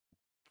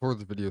Before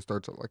the video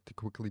starts, I'd like to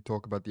quickly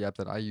talk about the app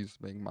that I use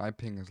to make my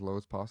ping as low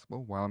as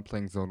possible while I'm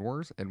playing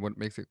Zonewars, and what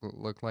makes it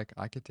look like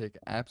I could take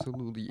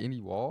absolutely any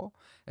wall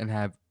and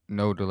have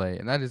no delay.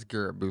 And that is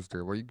Gear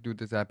Booster. What you can do with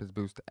this app is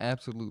boost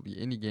absolutely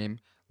any game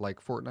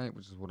like Fortnite,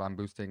 which is what I'm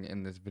boosting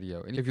in this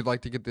video. And if you'd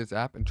like to get this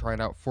app and try it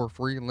out for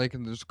free, link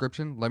in the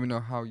description. Let me know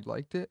how you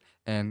liked it,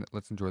 and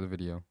let's enjoy the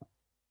video.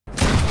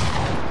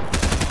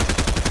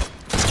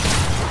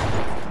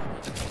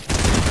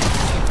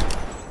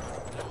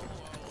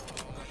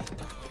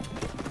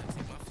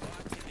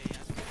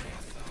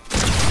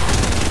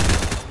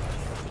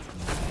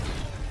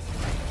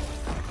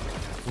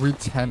 We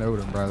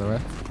 10-0'd him, by the way.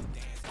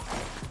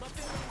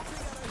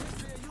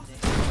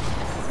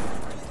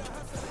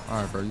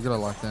 Alright, bro, you gotta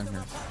lock in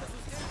here.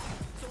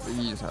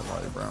 Please have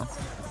light, bro.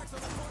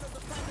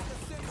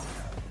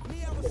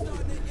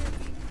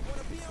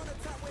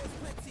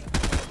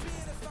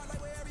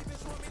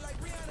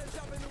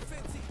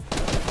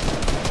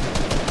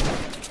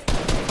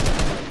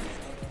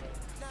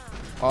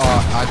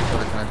 Oh, I just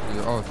gotta connect to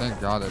you. Oh,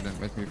 thank God that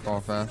didn't make me fall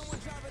fast.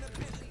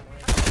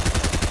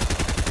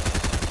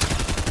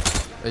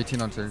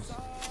 18 on stairs.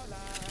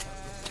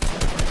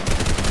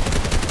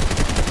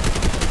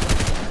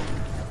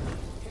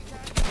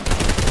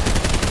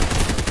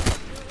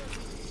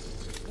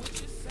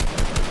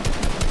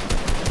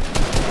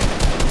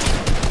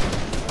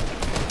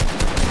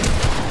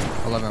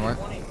 Eleven white.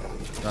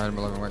 Got him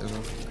 11 white as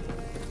well.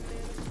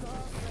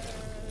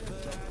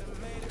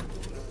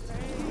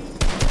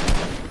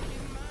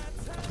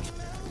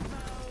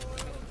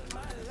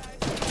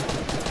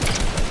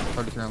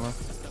 Hard to turn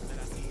left.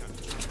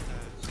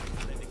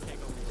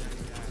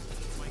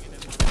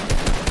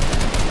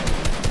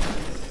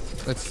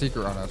 It's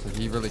secret on us, like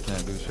he really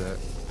can't do shit.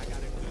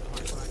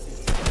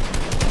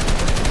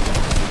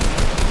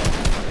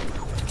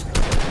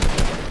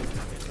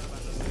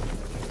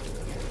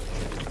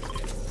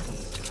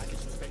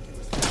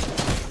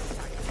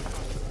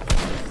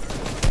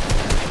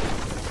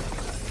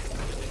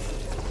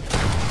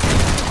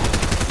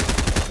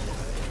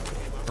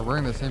 They're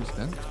wearing the same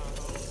skin?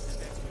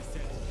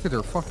 Dude,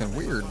 they're fucking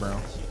weird, bro.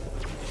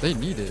 They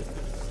need it.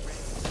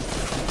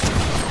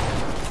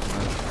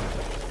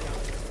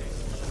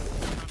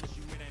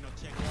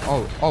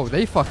 Oh,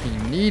 they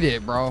fucking need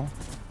it, bro.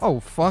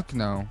 Oh, fuck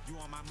no.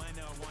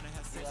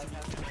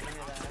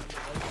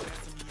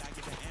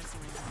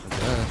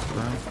 Yes,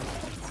 bro.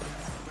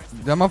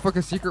 That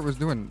motherfucking secret was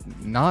doing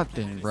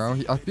nothing, bro.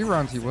 A few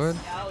rounds he would.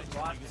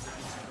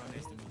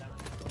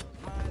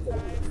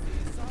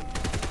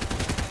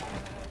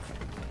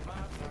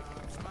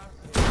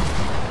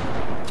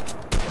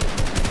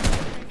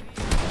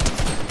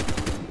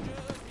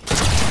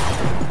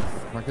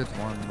 My kid's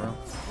one, bro.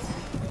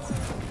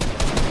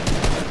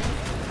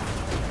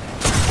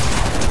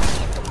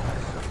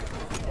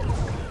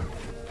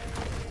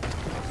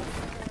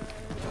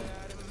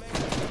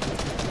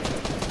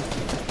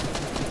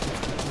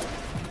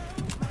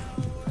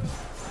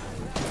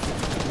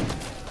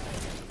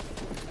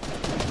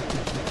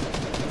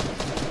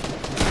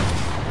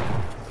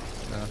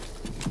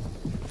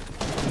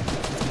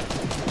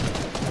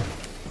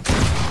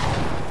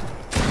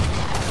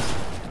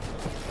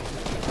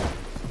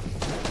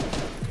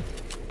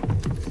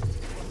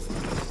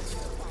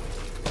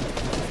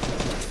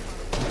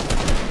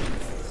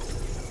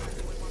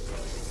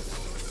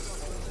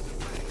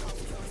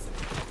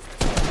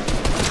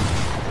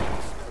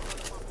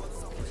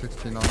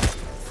 On.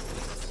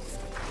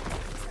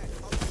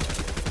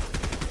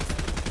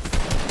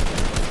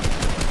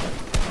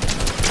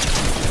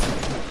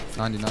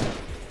 99.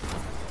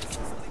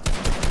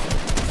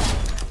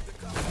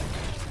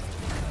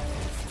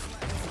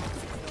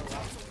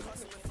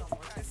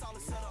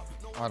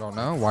 I don't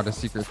know. Why does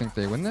Secret think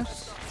they win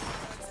this?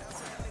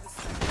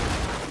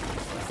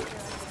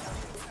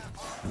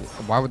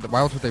 Why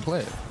else would they play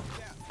it?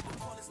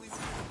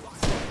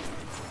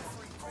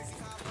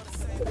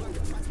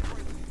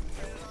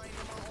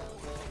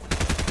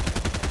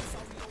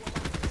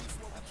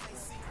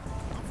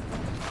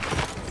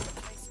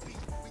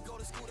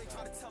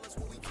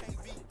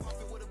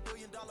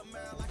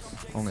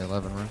 Only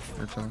 11, right?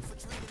 You're chilling.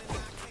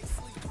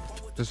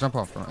 Just jump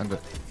off, bro. End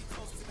it.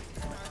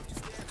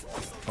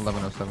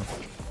 11:07.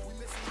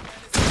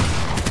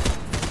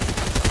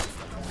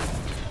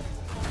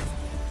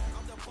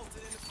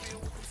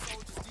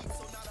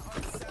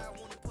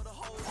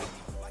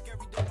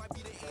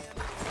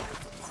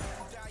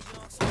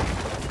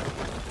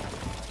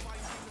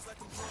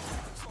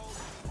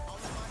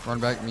 Run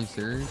back, me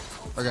series.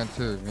 Again,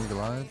 two. Me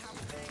glides.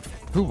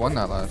 Who won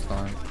that last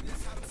time?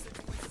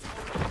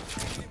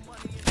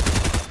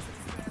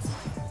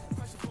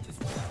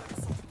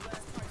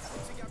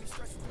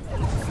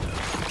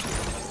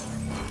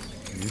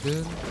 You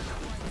did?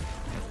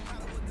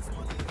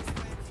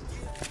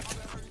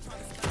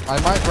 I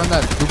might run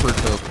that Cooper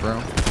toke,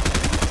 bro.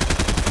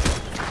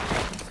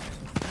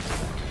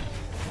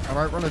 I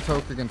might run a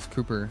toke against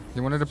Cooper. He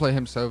wanted to play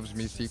himself,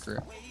 me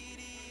Secret.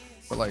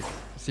 But like,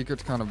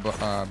 Secret's kind of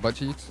butt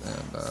cheats,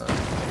 and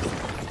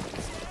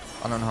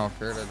I don't know how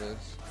fair that is.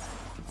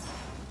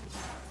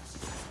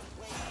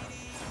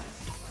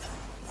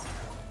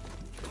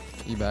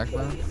 You back,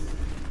 bro?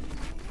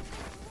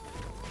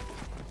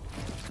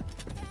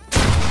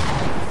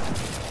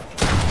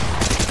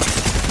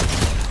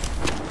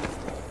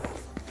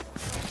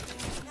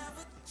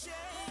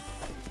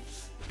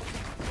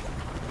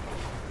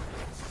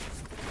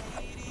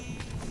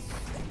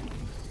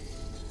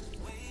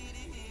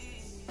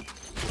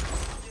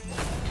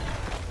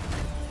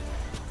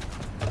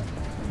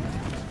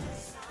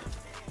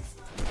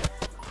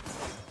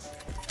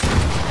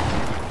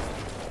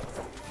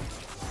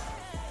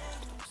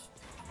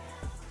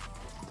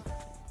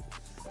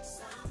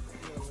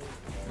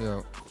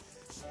 Yo.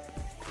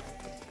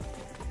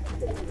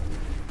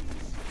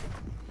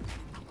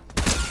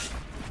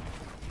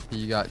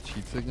 You got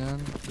cheats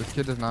again? This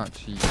kid does not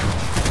cheat.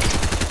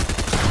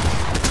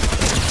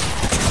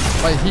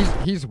 Like,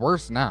 he's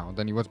worse now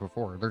than he was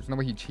before. There's no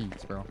way he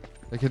cheats, bro.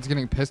 The kid's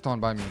getting pissed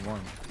on by me in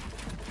one.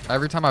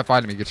 Every time I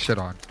fight him, he gets shit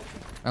on.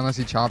 Unless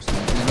he chops me.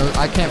 You know,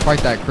 I can't fight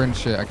that cringe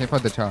shit. I can't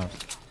fight the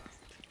chops.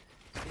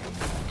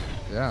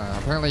 Yeah,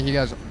 apparently he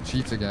has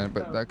cheats again,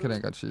 but that kid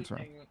ain't got cheats, bro.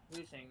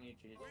 Who's saying he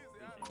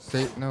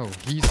cheats? No,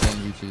 he's saying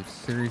he cheats.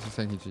 Sirius is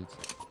saying he cheats.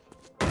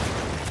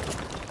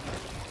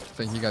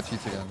 Saying he got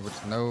cheats again, which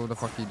no, the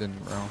fuck he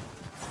didn't, bro.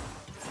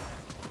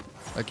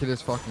 That kid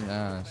is fucking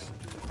ass.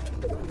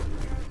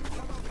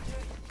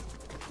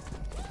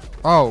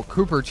 Oh,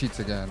 Cooper cheats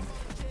again.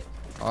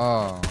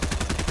 Oh.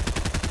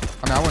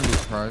 I mean, I wouldn't be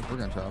surprised. We're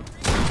gonna chop.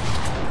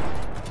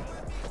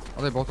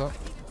 Are they both up?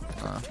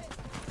 Nah.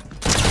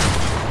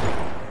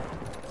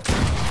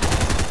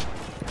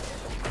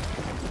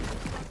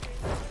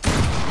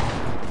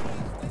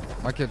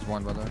 My kid's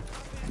won, by the way.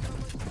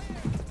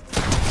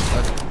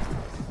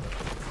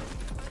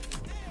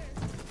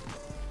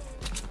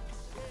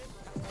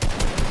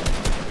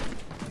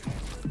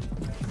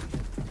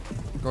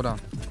 Go down.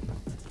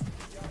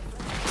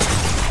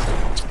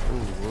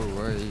 Ooh,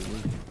 wait.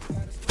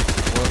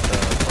 What the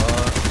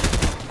fuck?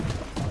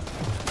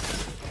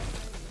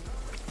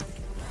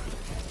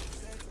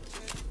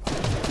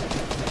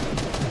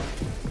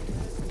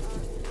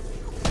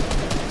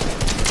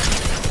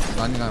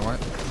 $99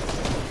 white.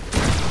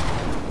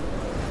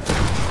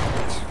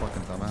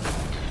 Fucking dumbass.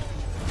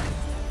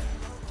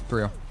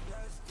 3-0.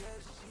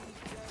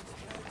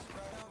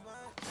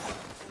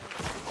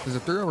 Is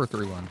it 3-0 or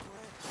 3-1?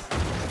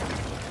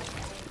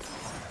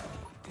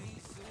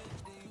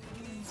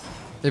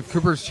 If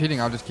Cooper's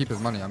cheating, I'll just keep his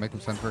money. I'll make him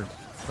send first.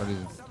 That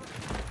easy.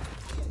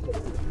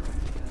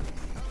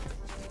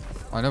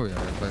 I know he is.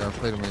 Like, I've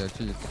played him when he had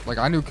cheats. Like,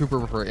 I knew Cooper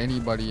before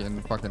anybody in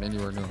fucking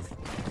anywhere knew him.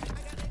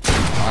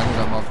 I knew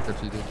that motherfucker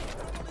cheated.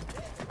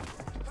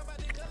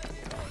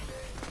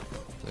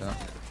 Yeah.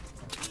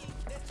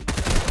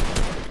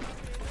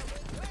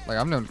 Like,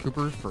 I've known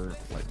Cooper for,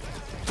 like,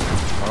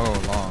 so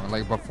long.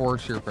 Like, before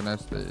sheer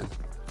finesse days.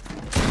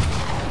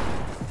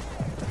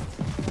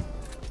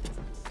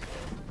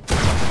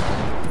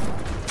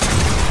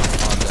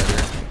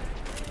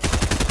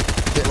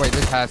 Wait,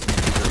 this has to be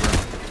Cooper, bro.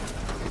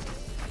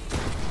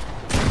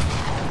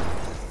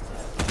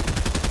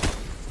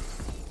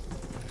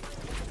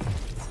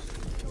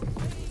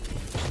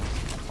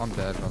 I'm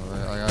dead, by the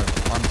way. Like,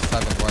 I'm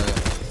 7 white.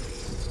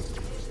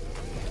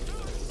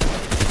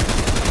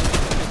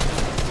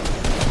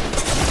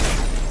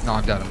 No,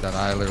 I'm dead.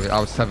 I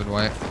was 7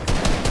 white.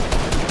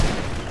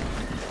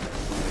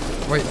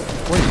 Wait.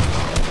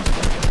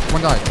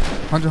 One died.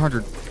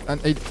 100.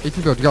 And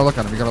 18 builds. You gotta look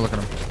at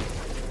him.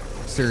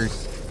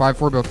 Serious.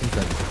 5-4 builds, he's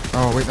dead.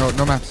 Oh, wait,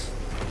 no mats.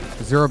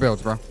 0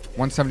 builds, bro.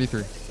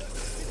 173.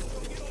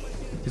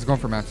 He's going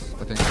for mats,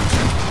 I think.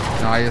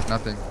 Nah, he has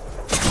nothing.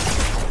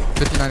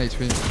 59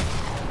 HP.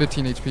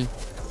 15 HP.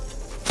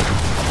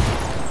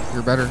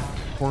 You're better.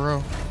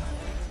 4-0.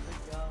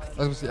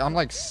 I'm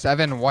like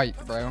 7 white,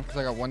 bro, because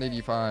I got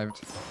 185.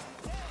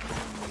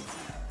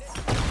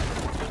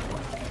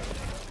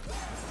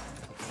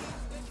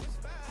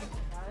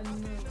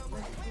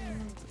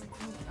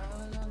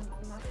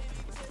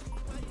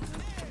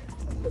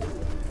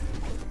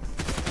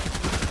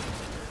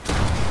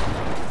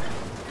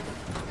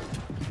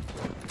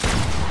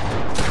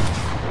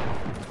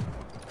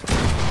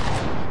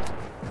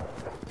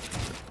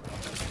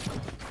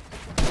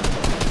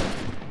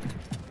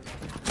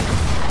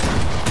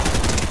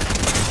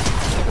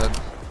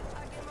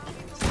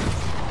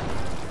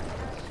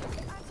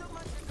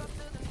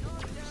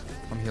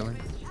 I'm healing.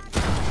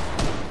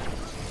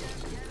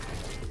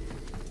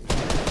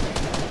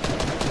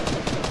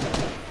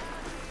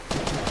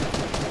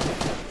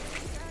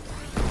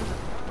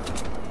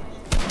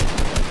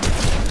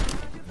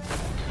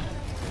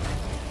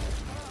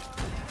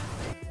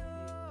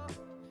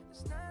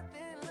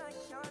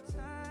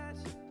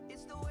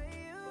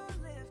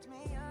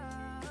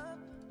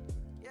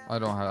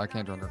 I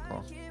can't join their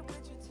call.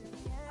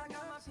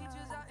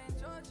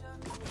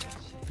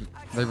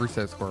 They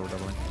reset score with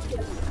doubling.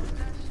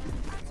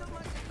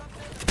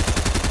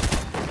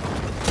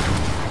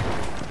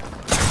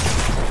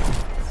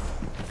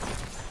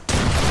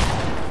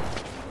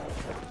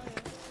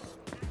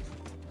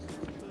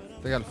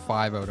 They got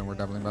 5 out and we're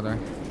doubling, by the way.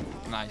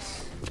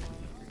 Nice.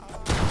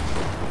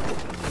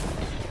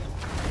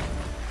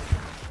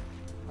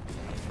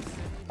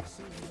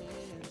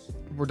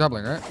 We're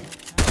doubling, right?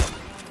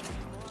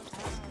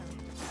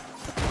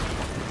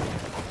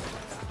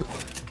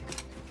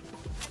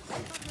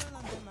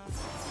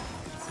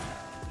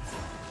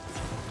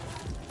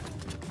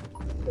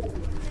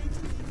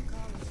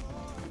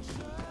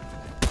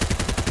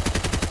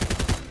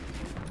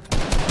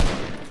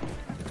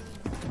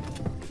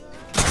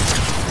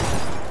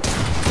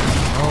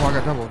 Oh, I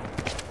got doubled.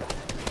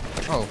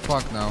 Oh,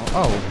 fuck no.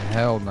 Oh,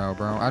 hell no,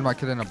 bro. I had my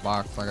kid in a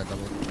box. I got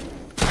doubled.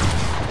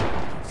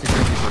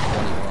 Security for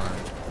 21.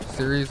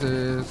 Series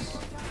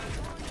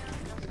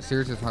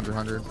is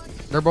 100.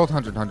 They're both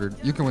 100.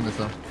 You can win this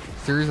though.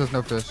 Series has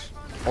no fish.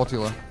 Ulti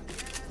low.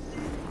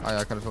 Oh yeah,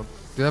 I could have told.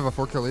 Do they have a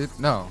 4-kill lead?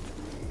 No.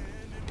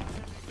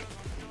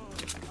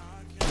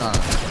 Nah.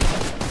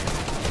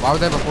 Why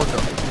would they have a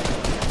 4-kill?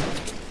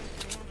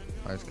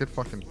 Alright, this kid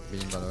fucking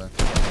beam, by the way.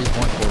 He's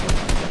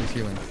 140. He's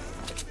healing.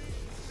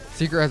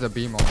 Secret has a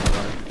beam on the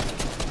right.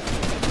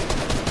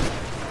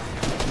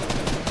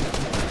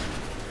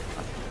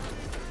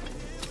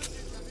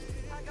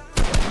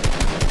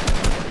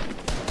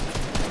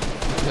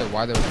 Okay,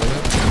 why they would do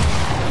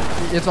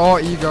it? It's all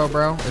ego,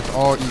 bro. It's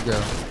all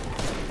ego.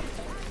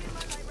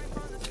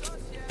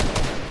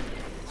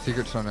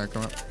 Secret's trying to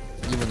come up.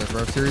 You win this,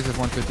 bro. Series is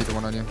 150 to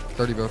 1 on you.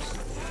 30 builds.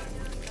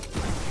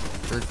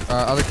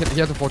 Other kid, he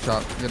has a full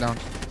chop. Get down.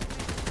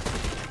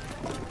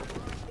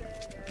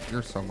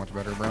 You're so much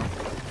better, bro.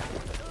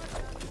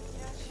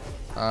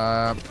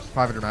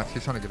 500 mats.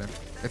 He's trying to get in.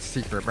 It's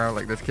secret, bro.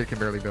 Like, this kid can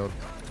barely build.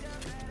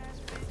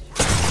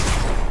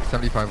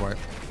 75 white.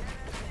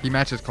 He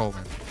matches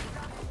Coleman.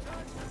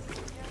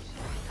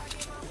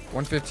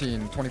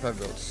 115, 25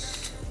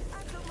 builds.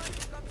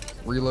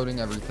 Reloading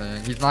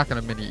everything. He's not going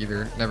to mini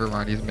either. Never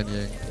mind. He's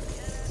miniing.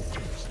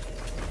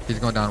 He's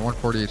going down.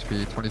 140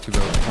 HP. 22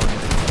 builds.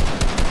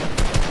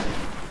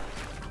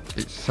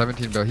 20.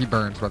 17 build. He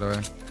burns, by the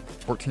way.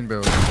 14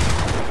 builds.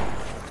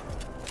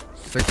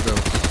 6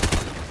 builds.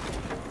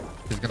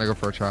 He's gonna go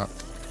for a chop.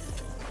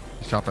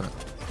 He's chopping it.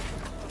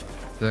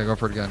 He's gonna go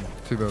for it again.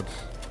 2 builds.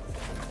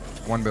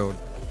 1 build.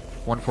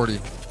 140.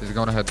 He's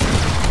going ahead.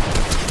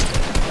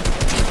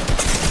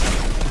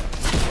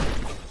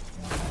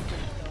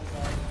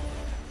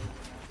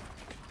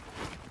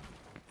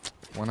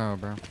 One out,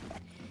 bro.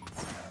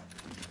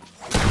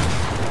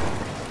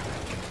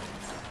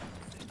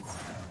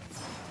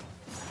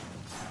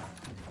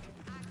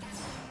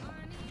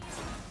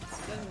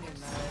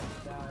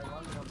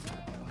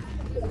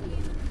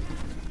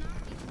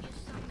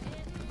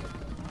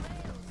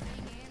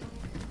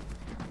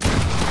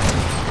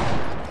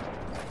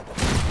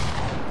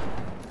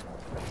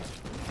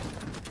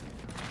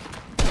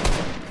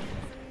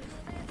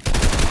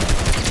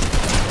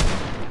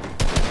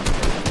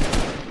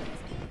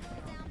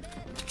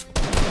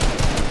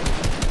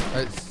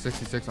 Hey,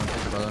 66 on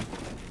ticket, brother.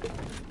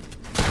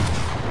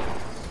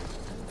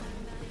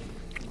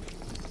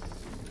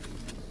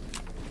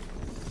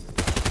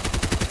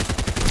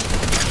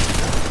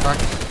 Back.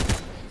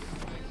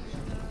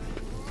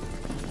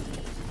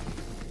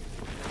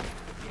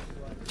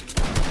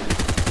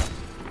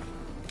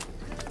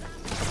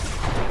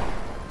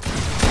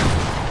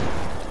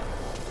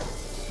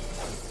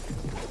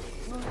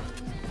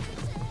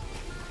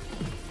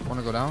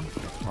 Wanna go down?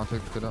 I'll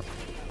take the kid up.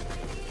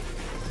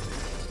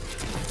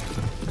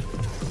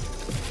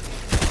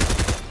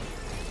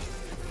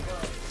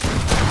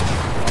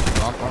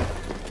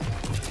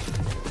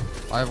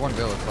 I have 1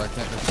 build, so I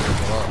can't just go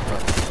up,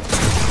 but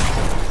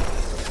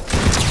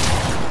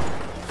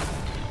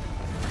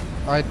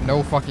I had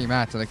no fucking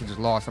match and I could just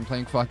lost. I'm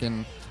playing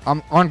fucking...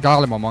 I'm on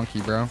God, I'm a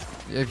monkey, bro.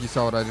 If you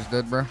saw what I just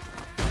did, bro.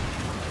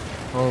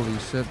 Holy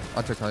shit.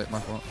 I took height, my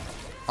fault.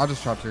 I'll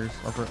just chop series.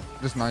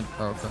 Just 9.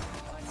 Oh, okay.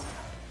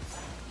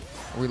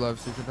 We love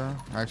secret though.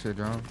 Actually,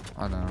 drone.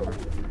 I know.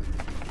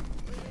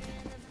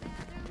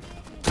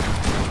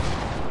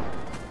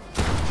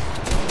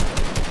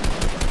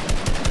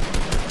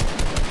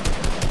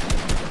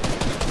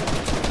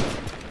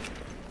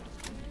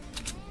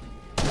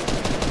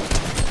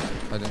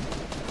 I didn't.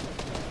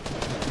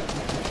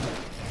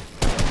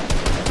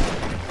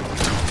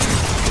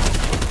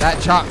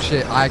 That chop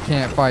shit, I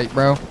can't fight,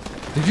 bro.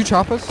 Did you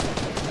chop us?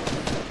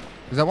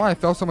 Is that why I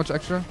fell so much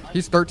extra?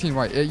 He's 13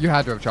 white. You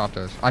had to have chopped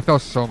us. I fell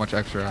so much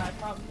extra.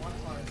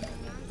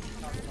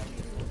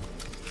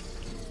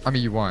 I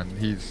mean, you won.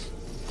 He's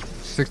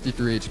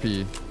 63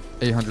 HP,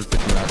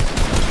 850 max.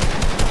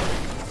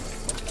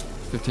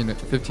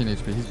 15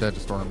 HP. He's dead to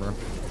storm, bro.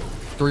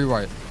 3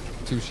 white,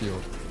 2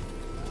 shield.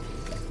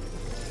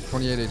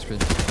 28 HP.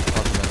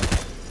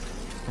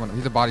 Come on,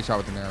 he's a body shot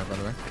with an arrow, by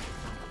the way.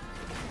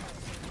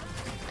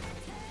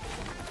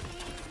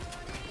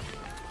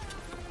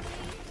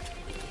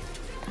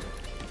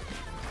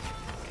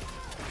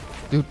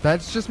 Dude,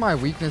 that's just my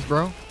weakness,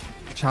 bro.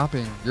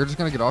 Chopping. You're just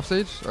gonna get off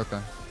stage?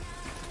 Okay.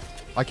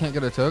 I can't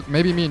get a toke.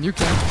 Maybe me and you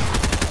can.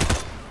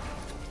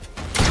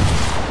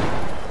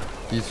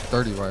 He's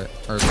 30 white.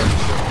 Or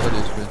 30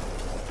 HP.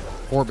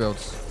 4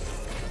 builds.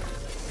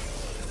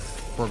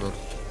 4 builds.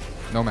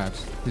 No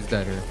maps. He's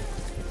dead here.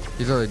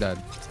 He's already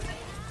dead.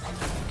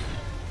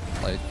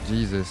 Like,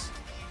 Jesus.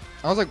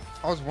 I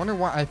was wondering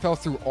why I fell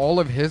through all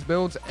of his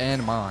builds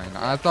and mine.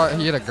 I thought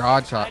he had a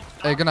god shot.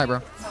 Hey, good night,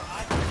 bro.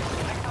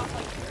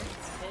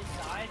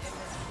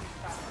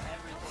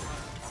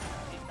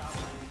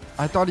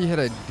 I thought he had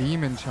a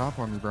demon chop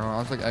on me, bro. I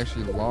was like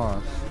actually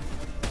lost.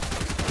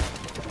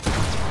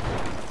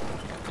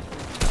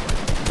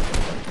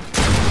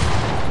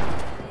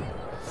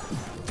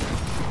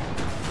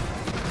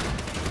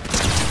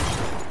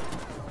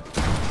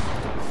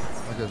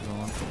 I guess no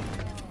one.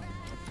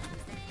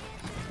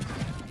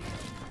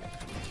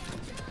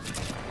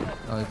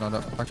 Oh, he's not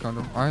up. I conned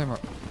him. I am up.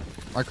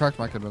 I cracked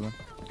my kid with him.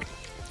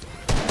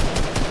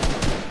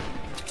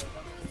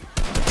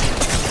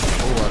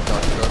 Oh, I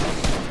got you.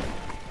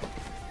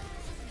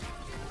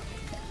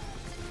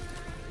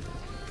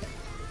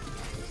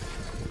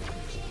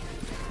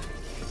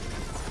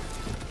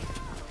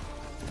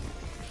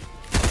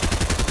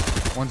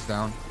 One's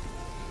down.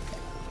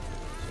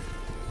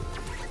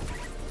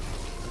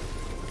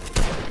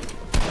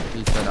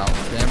 He said I'll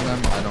scam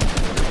them. I don't care.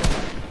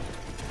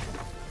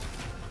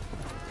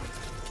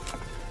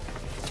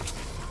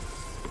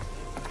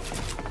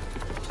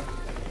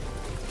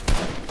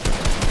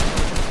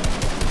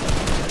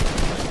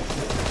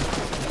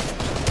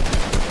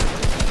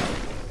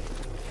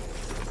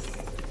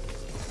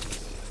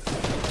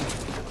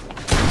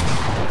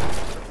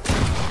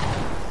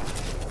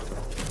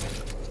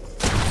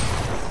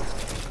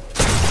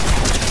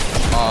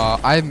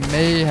 I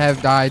may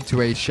have died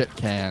to a shit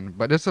can,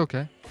 but it's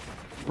okay.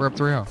 We're up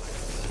 3-0.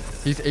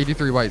 He's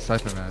 83 white,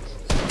 siphon mats.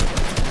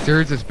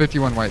 Sirius is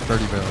 51 white,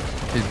 30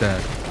 builds. He's dead.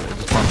 It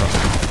just pumped up.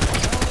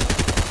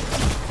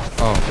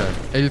 Oh, okay.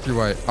 83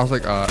 white. I was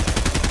like,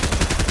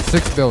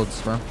 6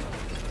 builds, bro.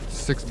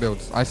 6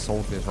 builds. I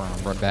sold this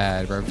round, bro.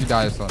 Bad, bro. If you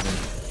die, it's on me.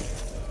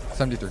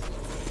 73.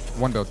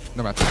 1 build.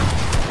 No match.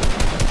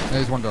 No,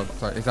 he's 1 build.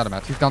 Sorry, he's out of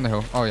match. He's down the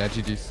hill. Oh, yeah,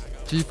 GG's.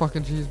 G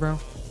fucking G's, bro.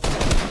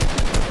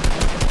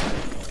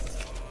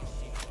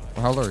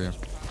 Well, how low are you?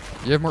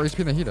 You have more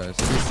HP than he does.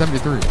 He's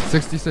 73.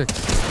 66.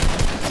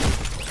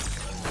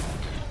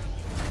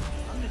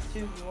 I'm just 2.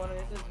 You want it?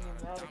 It doesn't even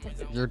matter.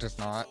 You're just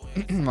not.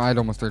 I had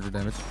almost 30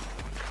 damage.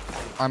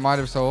 I might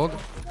have sold,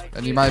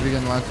 and you might be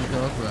getting the last 2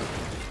 kills, but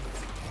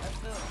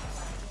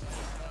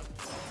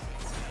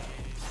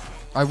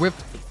I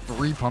whipped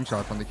 3 pump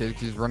shots on the kid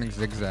because he's running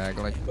zigzag.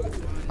 Like,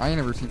 I ain't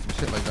never seen some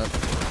shit like that.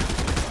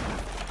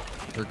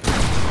 They're good.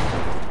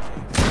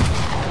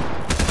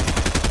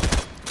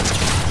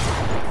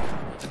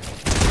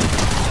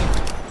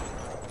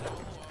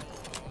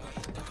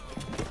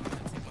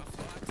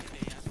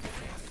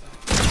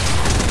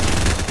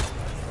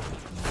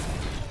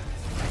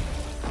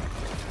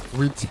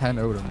 We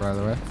 10-0'd him, by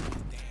the way.